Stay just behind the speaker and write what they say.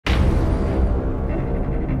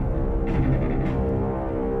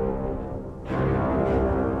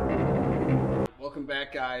welcome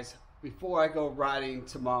back, guys. Before I go riding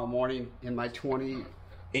tomorrow morning in my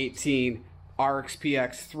 2018 RXP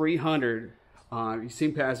X 300, you've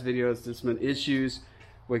seen past videos, there's been issues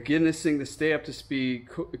with getting this thing to stay up to speed.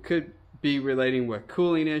 It could be relating with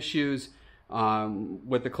cooling issues,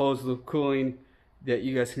 with the closed loop cooling that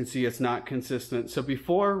you guys can see it's not consistent. So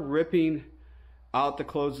before ripping out the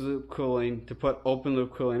closed loop cooling to put open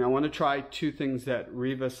loop cooling, I want to try two things that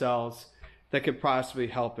Riva sells that could possibly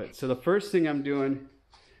help it. So the first thing I'm doing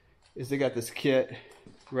is they got this kit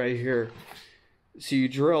right here. So you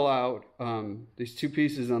drill out these two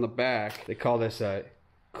pieces on the back. They call this a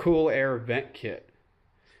cool air vent kit.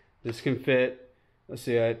 This can fit, let's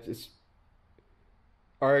see, it's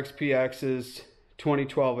RXP X's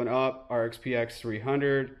 2012 and up, RXP X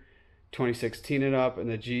 300, 2016 and up,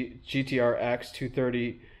 and the GTR-X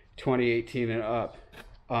 230 2018 and up.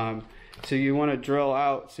 So you want to drill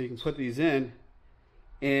out so you can put these in,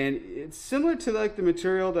 and it's similar to like the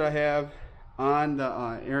material that I have on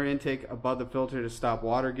the air intake above the filter to stop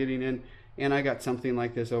water getting in, and I got something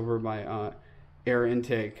like this over my air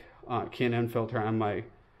intake Can-N filter on my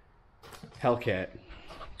Hellcat.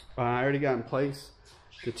 I already got in place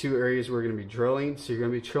the two areas we're going to be drilling. So you're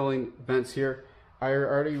going to be drilling vents here. I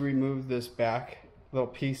already removed this back little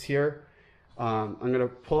piece here. I'm going to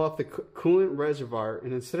pull off the coolant reservoir,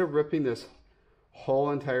 and instead of ripping this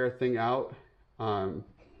whole entire thing out,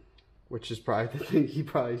 which is probably the thing he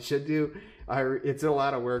probably should do, it's a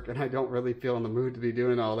lot of work, and I don't really feel in the mood to be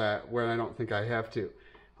doing all that where I don't think I have to.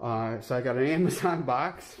 So I got an Amazon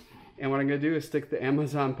box, and what I'm going to do is stick the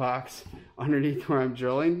Amazon box underneath where I'm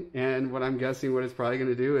drilling, and what I'm guessing what it's probably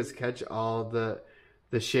going to do is catch all the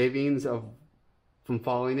shavings from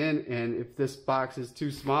falling in. And if this box is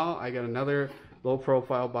too small, I got another low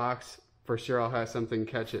profile box. For sure I'll have something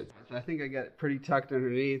catch it. I think I got it pretty tucked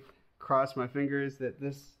underneath. Cross my fingers that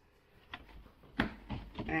this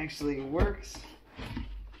actually works.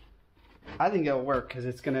 I think it'll work because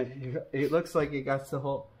it's gonna, it looks like it got the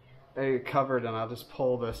whole area covered, and I'll just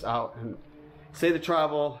pull this out and save the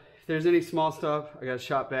travel. If there's any small stuff, I got a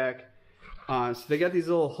shot back. So they got these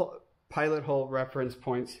little pilot hole reference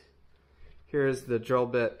points. Here's the drill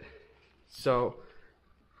bit. So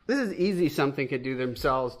this is easy, something could do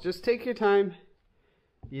themselves. Just take your time.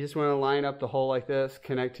 You just want to line up the hole like this,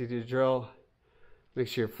 connect it to the drill, make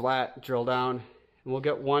sure you're flat, drill down, and we'll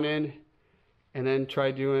get one in, and then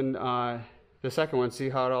try doing the second one, see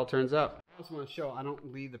how it all turns out. I also want to show I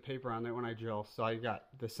don't leave the paper on there when I drill, so I got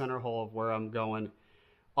the center hole of where I'm going.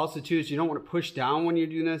 Also too is you don't want to push down when you're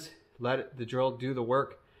doing this. Let the drill do the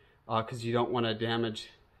work, because you don't want to damage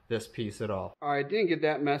this piece at all. All right, didn't get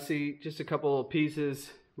that messy. Just a couple of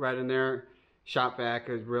pieces right in there. Shot back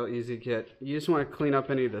is real easy to get. You just want to clean up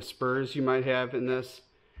any of the spurs you might have in this.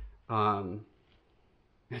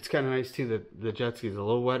 It's kind of nice too. The jet ski is a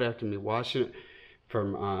little wet after me washing it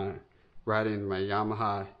from riding my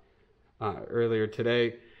Yamaha earlier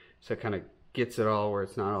today. So it kind of gets it all where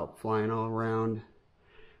it's not all flying all around.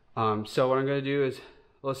 So what I'm going to do is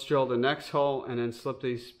let's drill the next hole and then slip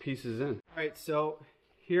these pieces in. All right, so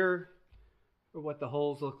here are what the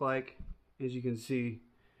holes look like. As you can see,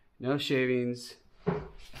 no shavings.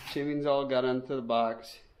 Shavings all got onto the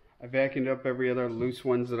box. I vacuumed up every other loose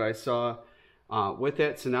ones that I saw with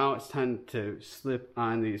it. So now it's time to slip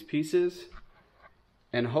on these pieces,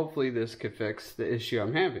 and hopefully this could fix the issue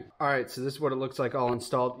I'm having. All right, so this is what it looks like all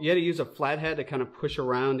installed. You had to use a flathead to kind of push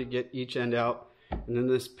around to get each end out, and then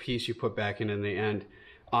this piece you put back in the end.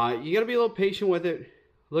 You gotta be a little patient with it.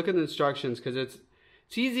 Look at the instructions, because it's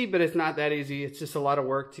easy, but it's not that easy. It's just a lot of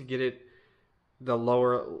work to get it, the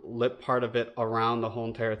lower lip part of it, around the whole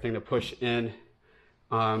entire thing to push in.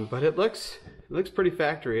 But it looks pretty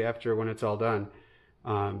factory after when it's all done.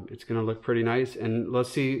 It's gonna look pretty nice, and let's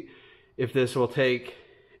see if this will take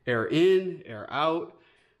air in, air out.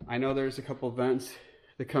 I know there's a couple vents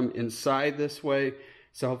that come inside this way,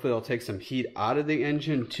 so hopefully it'll take some heat out of the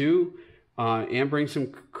engine too. And bring some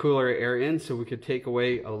cooler air in, so we could take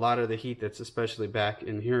away a lot of the heat that's especially back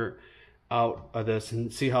in here out of this,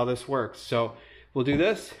 and see how this works. So we'll do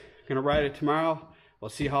this. I'm gonna ride it tomorrow. We'll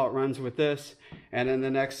see how it runs with this, and then the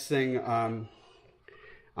next thing, I'm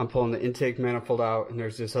pulling the intake manifold out, and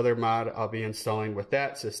there's this other mod I'll be installing with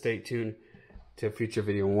that, so stay tuned to a future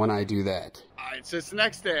video when I do that. All right, so it's the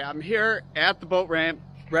next day. I'm here at the boat ramp,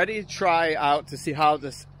 ready to try out to see how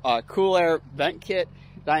this cool air vent kit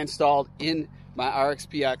that I installed in my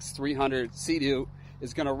RXP X 300 Sea-Doo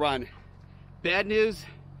is gonna run. Bad news,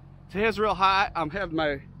 today's real hot. I'm having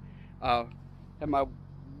my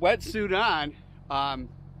wetsuit on,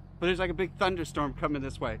 but there's like a big thunderstorm coming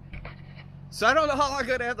this way. So I don't know how long I'm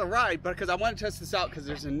gonna have to ride, but because I want to test this out, because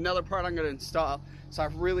there's another part I'm gonna install. So I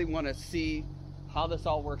really want to see how this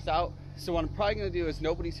all works out. So what I'm probably gonna do is,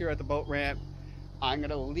 nobody's here at the boat ramp, I'm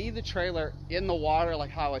gonna leave the trailer in the water like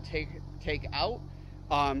how I take out,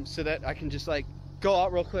 so that I can just like go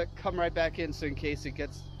out real quick, come right back in, so in case it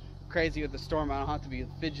gets crazy with the storm, I don't have to be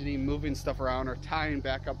fidgeting, moving stuff around, or tying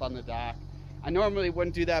back up on the dock. I normally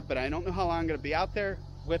wouldn't do that, but I don't know how long I'm gonna be out there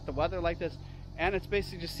with the weather like this. And it's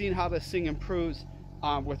basically just seeing how this thing improves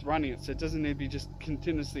with running it, so it doesn't need to be just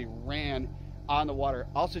continuously ran on the water.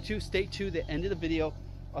 Also too, stay tuned to the end of the video.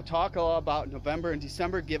 I'll talk all about November and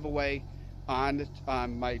December giveaway on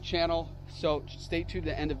my channel, so stay tuned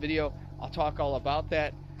to the end of the video. I'll talk all about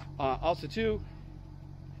that. Also too,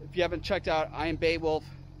 if you haven't checked out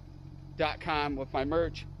IamBeowulf.com with my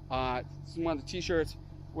merch, this is one of the t-shirts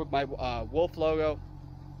with my wolf logo.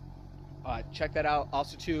 Check that out.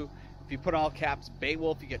 Also too, if you put all caps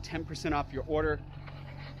Beowulf, you get 10% off your order.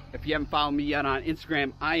 If you haven't followed me yet on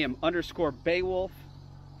Instagram, I am _Beowulf.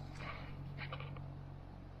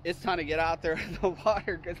 It's time to get out there in the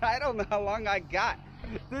water, because I don't know how long I got.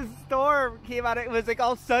 This storm came out, it was like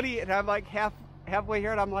all sunny, and I'm like halfway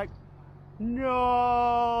here, and I'm like,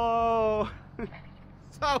 no. So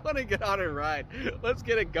I want to get out and ride. Let's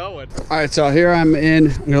get it going. All right, so here I'm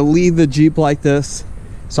gonna leave the Jeep like this,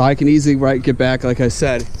 so I can easily get back, like I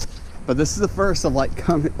said. But this is the first of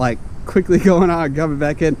quickly going out and coming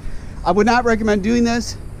back in. I would not recommend doing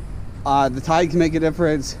this. The tide can make a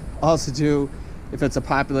difference. Also too, if it's a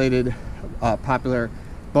popular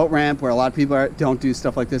boat ramp where a lot of people don't do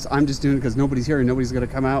stuff like this. I'm just doing it because nobody's here and nobody's gonna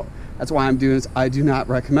come out. That's why I'm doing this. I do not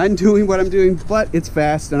recommend doing what I'm doing, but it's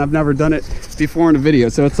fast and I've never done it before in a video,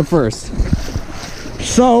 so it's the first.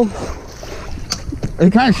 So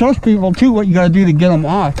it kind of shows people too what you gotta do to get them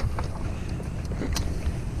off.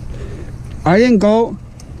 I didn't go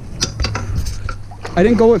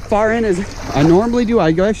as far in as I normally do. I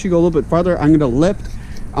actually go a little bit farther. I'm gonna lift,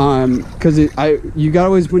 because you got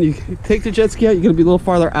always, when you take the jet ski out, you gotta be a little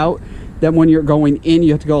farther out than when you're going in.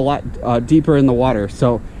 You have to go a lot deeper in the water,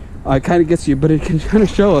 so it kind of gets you, but it can kind of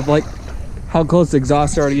show of like how close the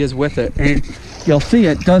exhaust already is with it, and you'll see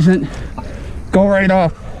it doesn't go right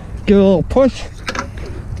off. Give it a little push.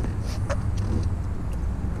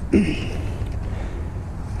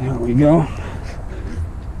 There we go.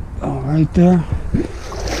 Oh, right there.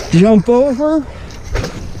 Jump over.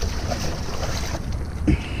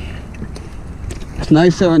 It's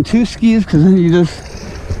nice having two skis, because then you just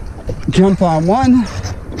jump on one.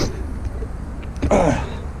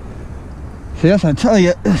 So yes, I tell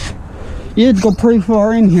you, you had to go pretty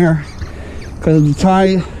far in here because of the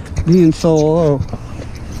tide being so low.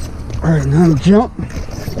 All right, now jump.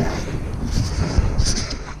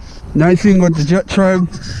 Nice thing with the Jettrim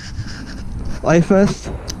life vest,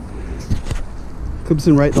 comes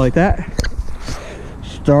in right like that.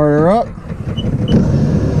 Start her up,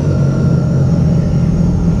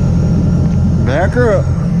 back her up,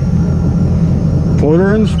 put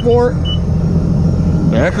her in sport,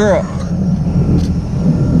 back her up.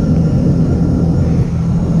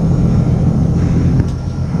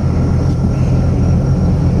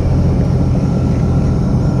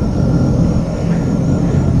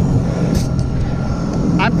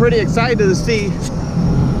 I'm pretty excited to see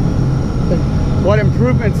what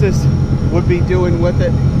improvements this would be doing with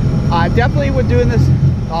it. Definitely with doing this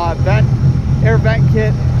air vent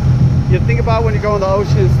kit, you think about when you go in the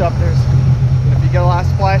ocean and stuff, if you get a lot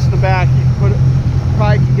of splash in the back, you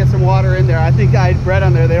probably can get some water in there. I think I read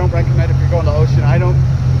on there they don't recommend if you're going to the ocean. I don't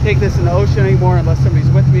take this in the ocean anymore unless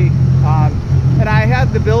somebody's with me. And I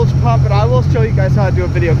had the Bilge Pump, and I will show you guys how to do a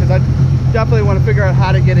video, because I definitely want to figure out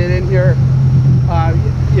how to get it in here.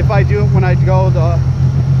 If I do it when I go the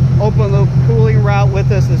open loop cooling route with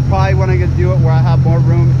this, is probably when I'm going to do it where I have more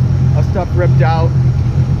room of stuff ripped out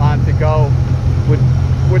to go with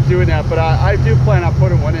doing that. But I do plan on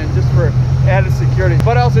putting one in just for added security.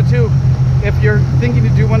 But also too, if you're thinking to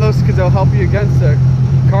do one of those because it'll help you against the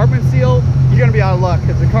carbon seal, you're going to be out of luck,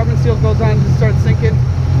 because the carbon seal goes on and starts sinking.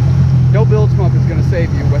 No Bilge Pump is going to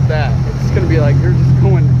save you with that. It's going to be like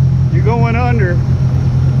you're going under.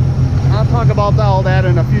 I'll talk about all that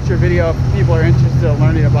in a future video if people are interested in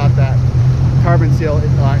learning about that carbon seal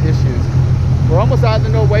issues. We're almost out of the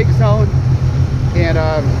no wake zone, and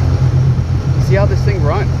see how this thing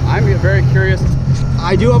runs. I'm very curious.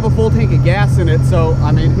 I do have a full tank of gas in it, so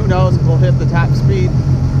I mean, who knows if we'll hit the top speed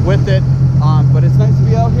with it. But it's nice to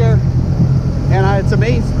be out here, and it's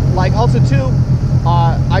amazing. Like, also too,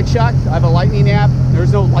 I checked, I have a lightning app.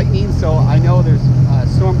 There's no lightning, so I know there's a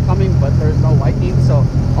storm coming, but there's no lightning. So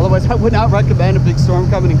otherwise I would not recommend a big storm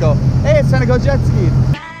coming and go, hey, it's time to go jet skiing.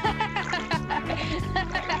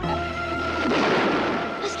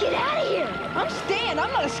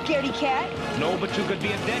 scaredy cat. No, but you could be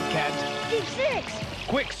a dead cat. Deep six.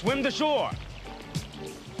 Quick, swim to shore.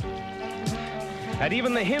 At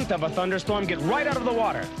even the hint of a thunderstorm, get right out of the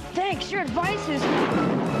water. Thanks, your advice is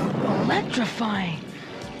electrifying.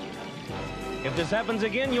 If this happens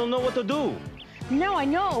again, you'll know what to do. Now I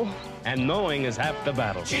know. And knowing is half the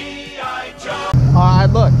battle.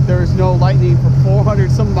 Look, there's no lightning for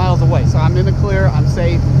 400 some miles away, so I'm in the clear, I'm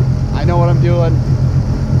safe, I know what I'm doing,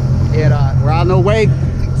 and we're on the way.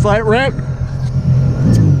 Let's rip.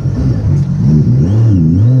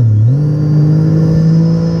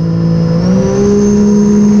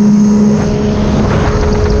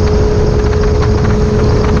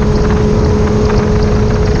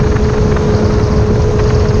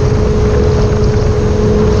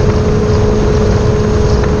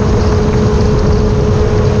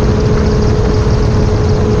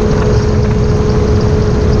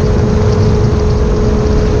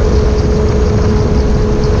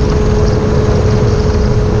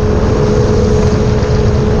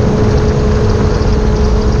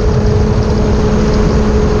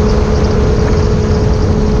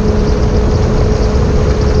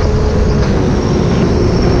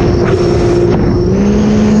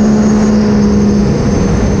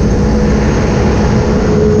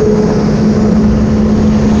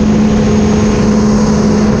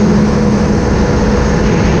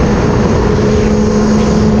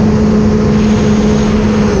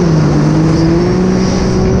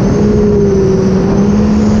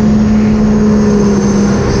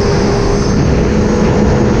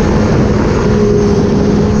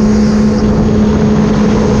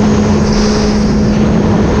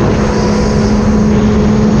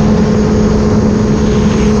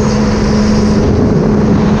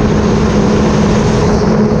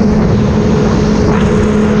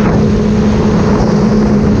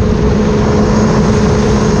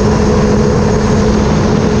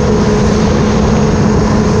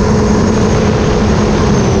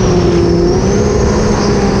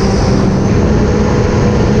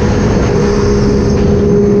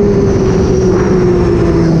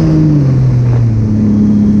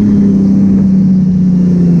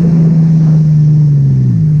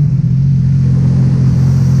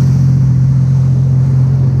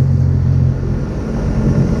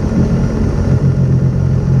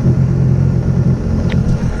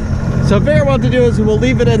 So very what to do is we'll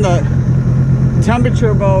leave it in the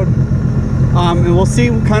temperature mode, and we'll see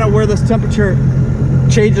kind of where this temperature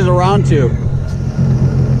changes around to.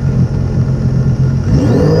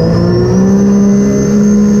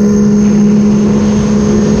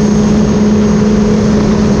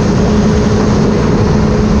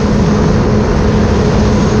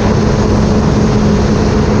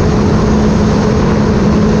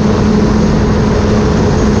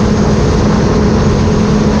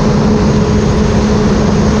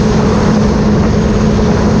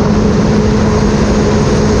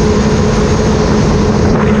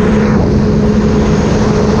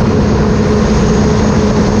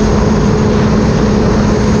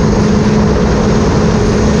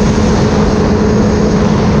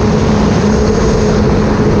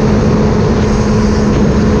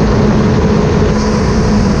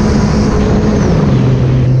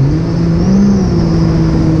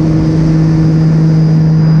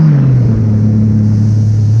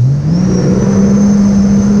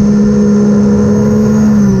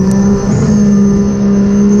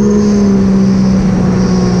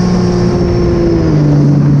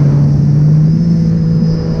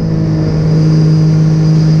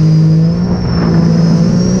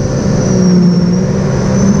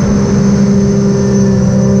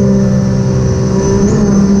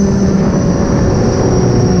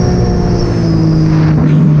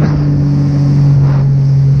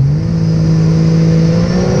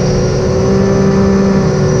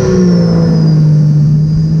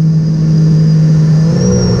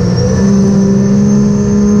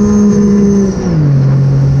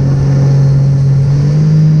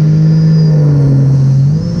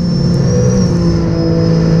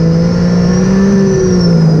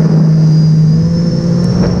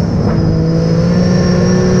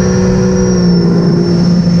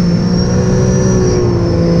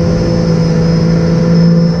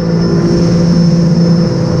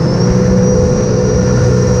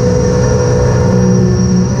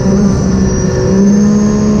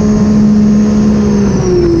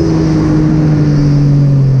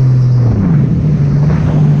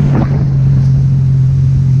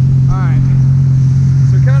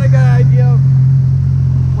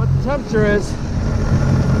 Is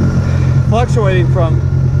fluctuating from,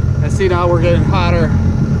 and see now we're getting hotter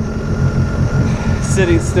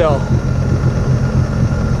sitting still.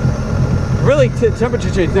 really temperature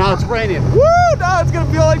change. Now it's raining. Woo! Now it's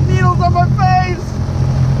gonna feel like needles on my face.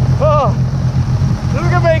 Oh, this is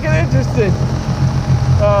gonna make it interesting.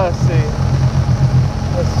 Let's see.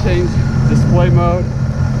 Let's change display mode.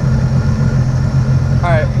 All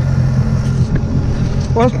right.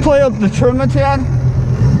 Let's play with the trim again.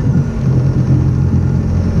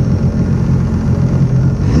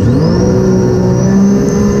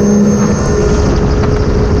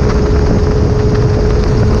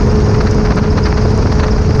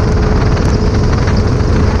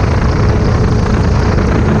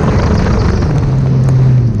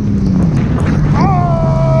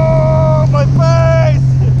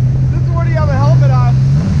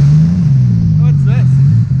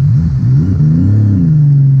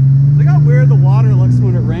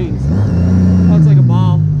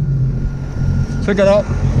 Check it out.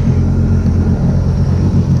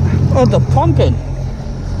 Oh, the pumpkin.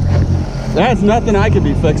 That's nothing I could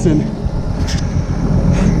be fixing.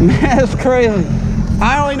 Man, that's crazy.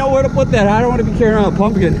 I don't even know where to put that. I don't want to be carrying around a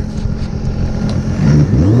pumpkin.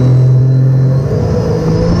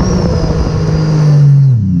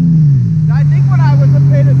 I think when I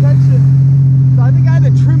wasn't paying attention, I think I had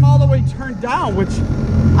the trim all the way turned down, which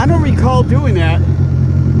I don't recall doing that.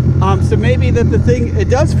 So maybe that the thing, it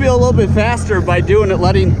does feel a little bit faster by doing it,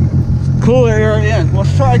 letting cooler air in.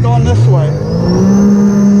 Let's try going this way. Woo!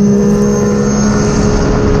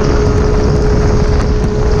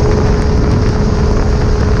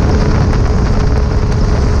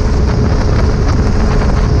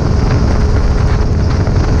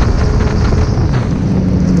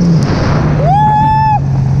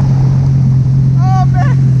 Oh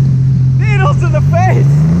man, needles in the face.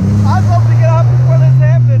 I'd love to get out before this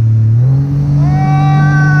happened.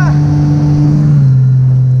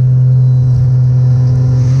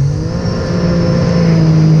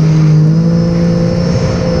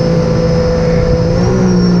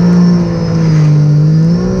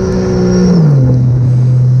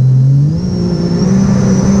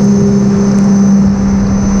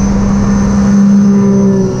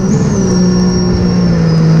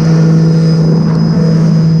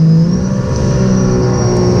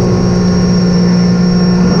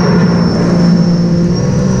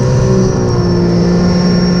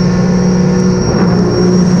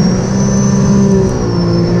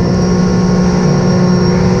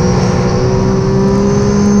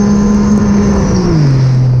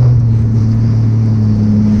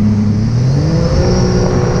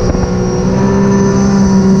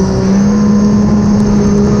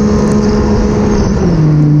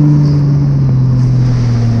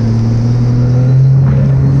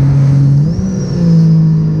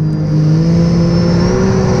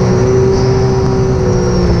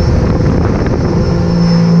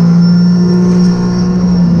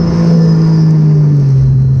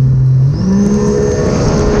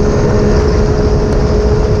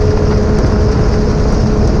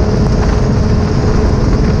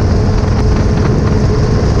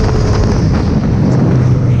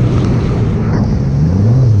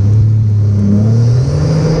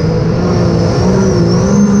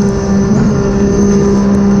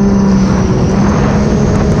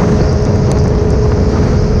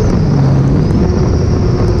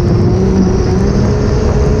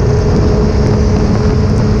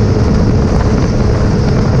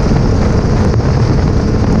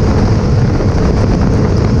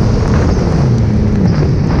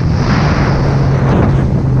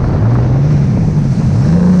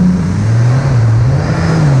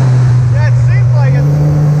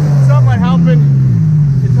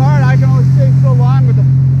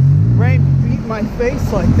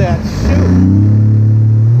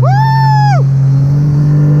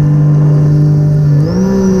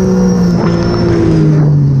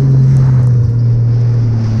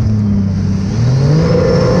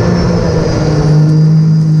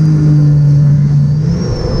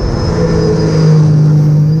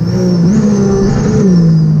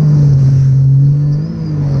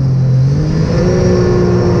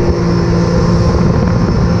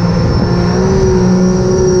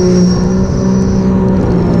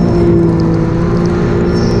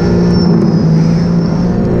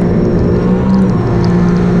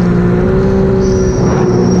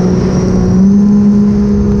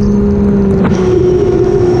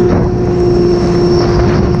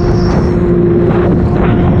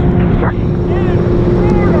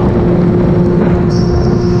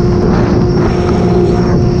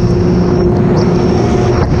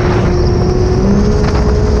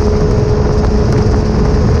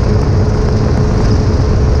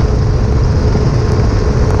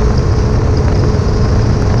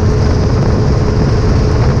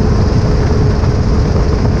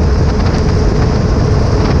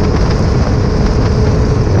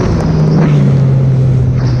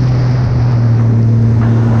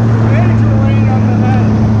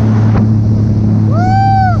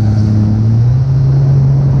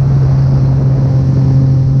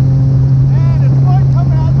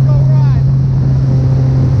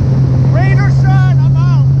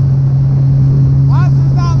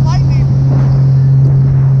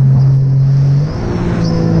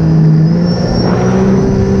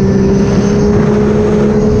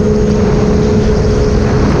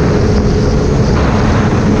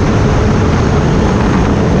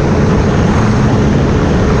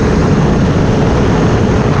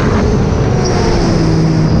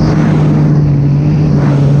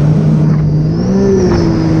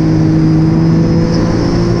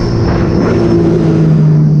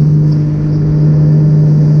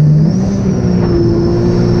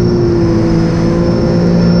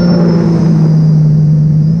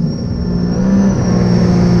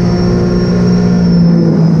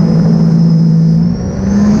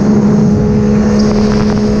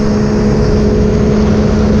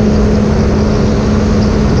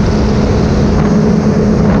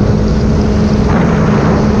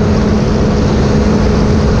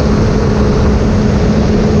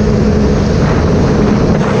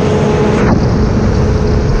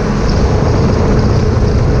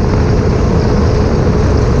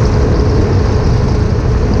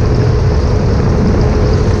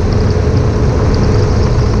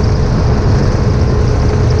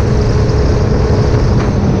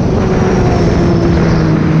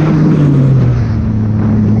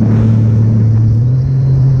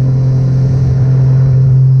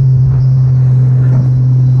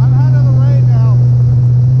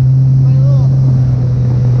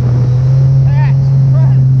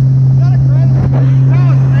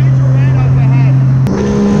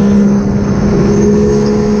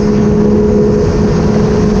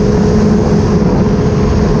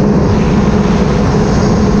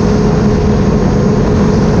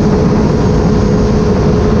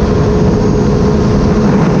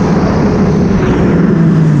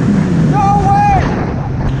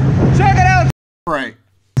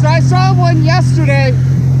 one yesterday.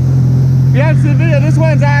 If you haven't seen the video, this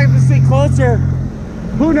one's obviously closer.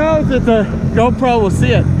 Who knows if the GoPro will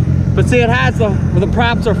see it? But see, it has the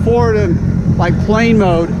props are forward in like plane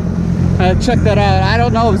mode. Check that out. I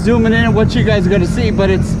don't know if zooming in what you guys are gonna see, but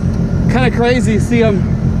it's kind of crazy to see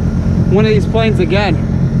one of these planes again.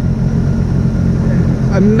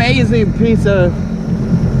 Amazing piece of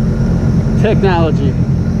technology.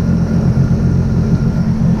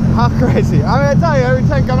 How crazy. I mean, I tell you, every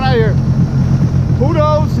time coming out here, who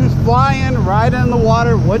knows who's flying, riding in the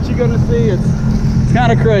water, what you're gonna see. It's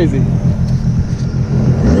kind of crazy.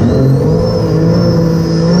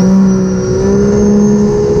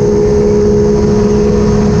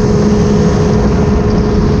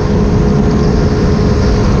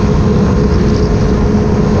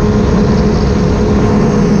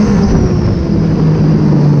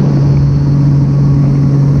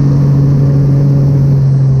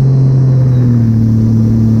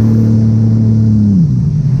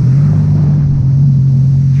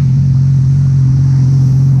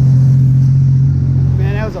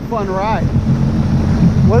 Fun ride.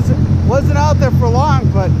 Wasn't out there for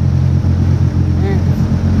long, but man,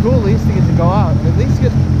 it's cool at least to get to go out, at least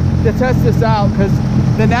get to test this out, because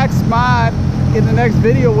the next mod in the next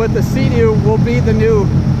video with the Sea Doo will be the new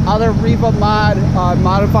other Riva mod,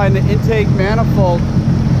 modifying the intake manifold,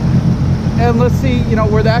 and let's see, you know,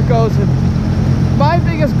 where that goes. And my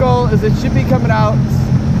biggest goal is it should be coming out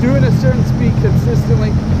doing a certain speed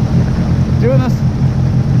consistently. Doing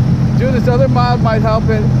this other mod might help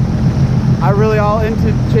it. I really all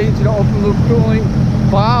into changing to open loop cooling,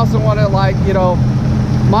 but I also want to, like, you know,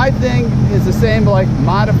 my thing is the same, like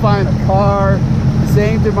modifying a car,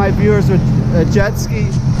 same to my viewers with a jet ski.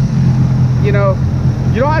 You know,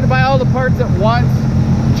 you don't have to buy all the parts at once.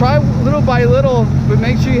 Try little by little, but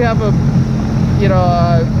make sure you have a, you know,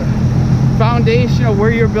 a foundation of where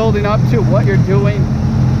you're building up to, what you're doing.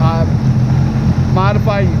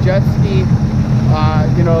 Modify your jet ski.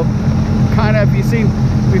 You know, kind of, you've seen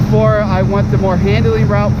before, I went the more handling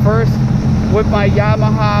route first with my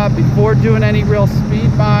Yamaha before doing any real speed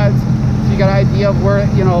mods, so you got an idea of where,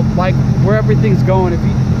 you know, like where everything's going. If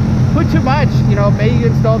you put too much, you know, maybe you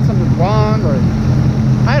installed something wrong, or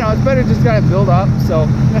I don't know, it's better just kind of build up. So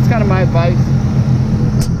that's kind of my advice.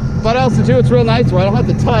 But also too, it's real nice where I don't have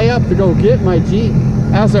to tie up to go get my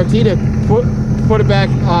SRT to put it back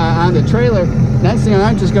on the trailer. Next thing,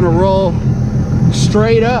 I'm just gonna roll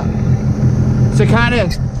straight up. To kind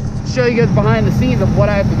of show you guys behind the scenes of what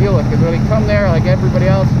I have to deal with, because when we come there, like everybody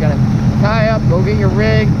else, you gotta tie up, go get your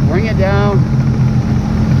rig, bring it down.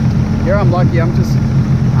 Here I'm lucky, I'm just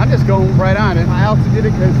going right on it. I also did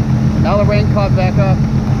it because now the rain caught back up.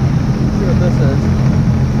 Let's see what this is.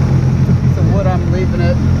 It's a piece of wood, I'm leaving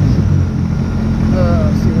it.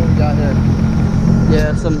 Let's see what we got here. Yeah,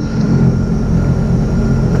 I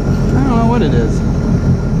don't know what it is.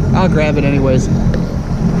 I'll grab it anyways.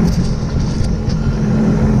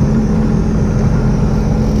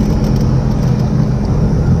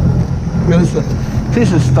 It's a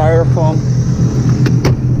piece of styrofoam.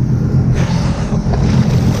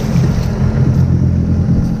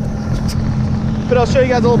 But I'll show you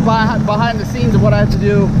guys a little behind the scenes of what I have to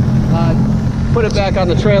do. Put it back on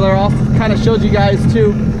the trailer. I'll kind of showed you guys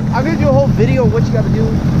too. I'm gonna do a whole video of what you got to do.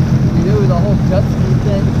 You know, the whole jet ski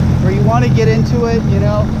thing, where you want to get into it, you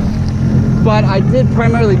know. But I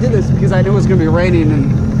primarily did this because I knew it was gonna be raining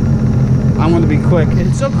and I wanted to be quick.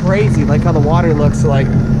 It's so crazy, like how the water looks like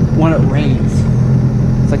when it rains.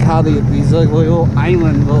 It's like how these like little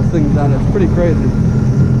island little things on it. It's pretty crazy.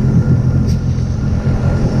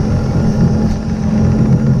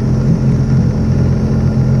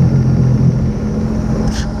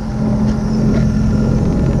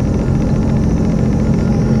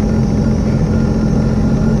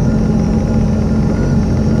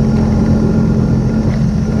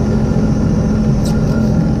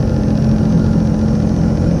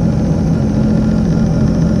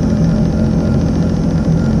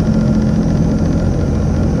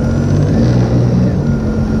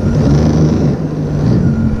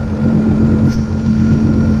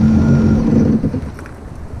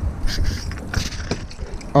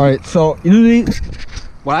 All right, so usually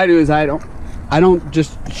what I do is I don't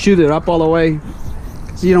just shoot it up all the way,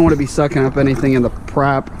 so you don't want to be sucking up anything in the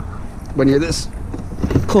prop when you're this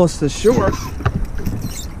close to shore.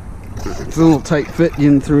 It's a little tight fit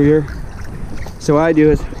in through here. So what I do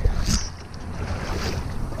is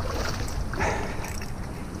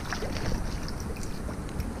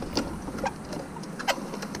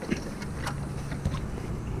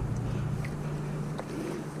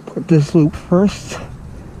put this loop first.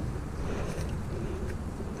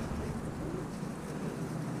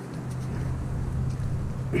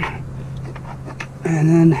 And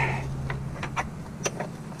then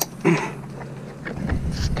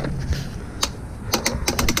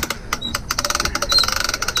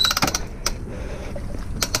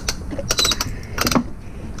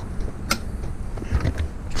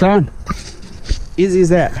it's on. Easy as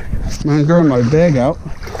that. I'm gonna grab my bag out.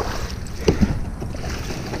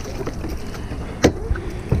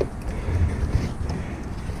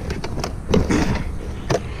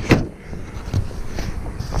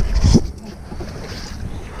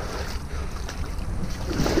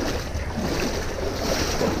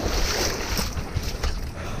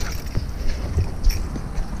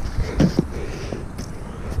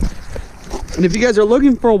 And if you guys are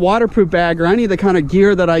looking for a waterproof bag or any of the kind of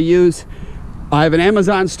gear that I use, I have an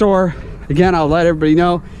Amazon store. Again, I'll let everybody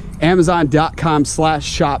know,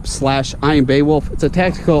 amazon.com/shop/IamBeowulf. It's a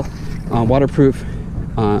tactical waterproof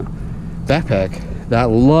backpack that I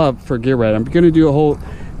love for gear ride. I'm going to do a whole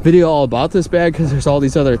video all about this bag because there's all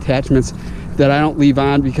these other attachments that I don't leave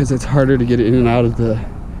on because it's harder to get in and out of the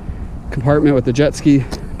compartment with the jet ski.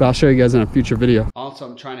 But I'll show you guys in a future video. Also,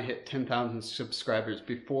 I'm trying to hit 10,000 subscribers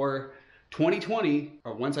before 2020,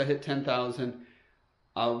 or once I hit 10,000,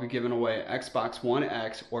 I'll be giving away Xbox One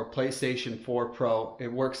X or PlayStation 4 Pro. It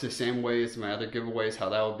works the same way as my other giveaways. How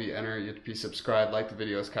that will be entered, you have to be subscribed, like the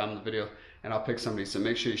videos, comment the video, and I'll pick somebody. So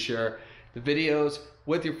make sure you share the videos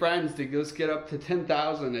with your friends to just get up to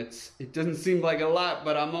 10,000. It doesn't seem like a lot,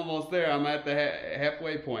 but I'm almost there. I'm at the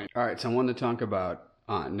halfway point. All right, so I wanted to talk about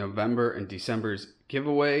November and December's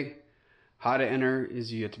giveaway. How to enter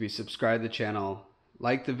is you have to be subscribed to the channel,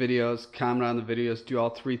 like the videos, comment on the videos, do all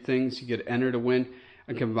three things. You get entered to win.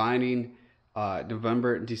 And combining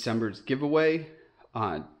November and December's giveaway.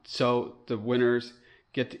 So the winners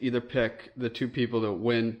get to either pick, the two people that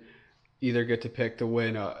win either get to pick to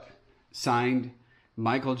win a signed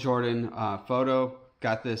Michael Jordan photo.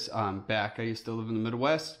 Got this back. I used to live in the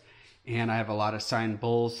Midwest, and I have a lot of signed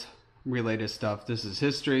Bulls related stuff. This is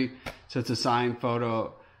history. So it's a signed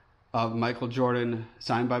photo of Michael Jordan,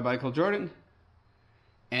 signed by Michael Jordan.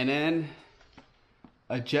 And then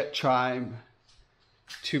a Jettrim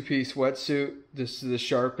two-piece wetsuit. This is the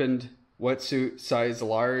sharpened wetsuit, size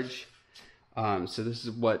large. So this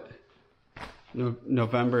is what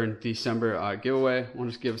November and December giveaway. I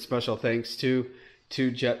want to give special thanks to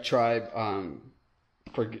Jettrim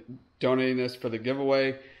for donating this for the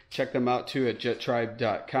giveaway. Check them out too at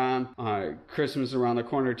jettribe.com. Christmas is around the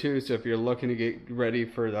corner too, so if you're looking to get ready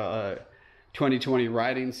for the 2020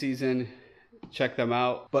 riding season, check them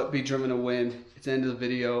out. But be driven to win. It's the end of the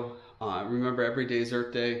video. Remember, every day is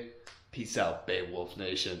Earth Day. Peace out, Beowulf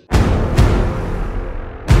Nation.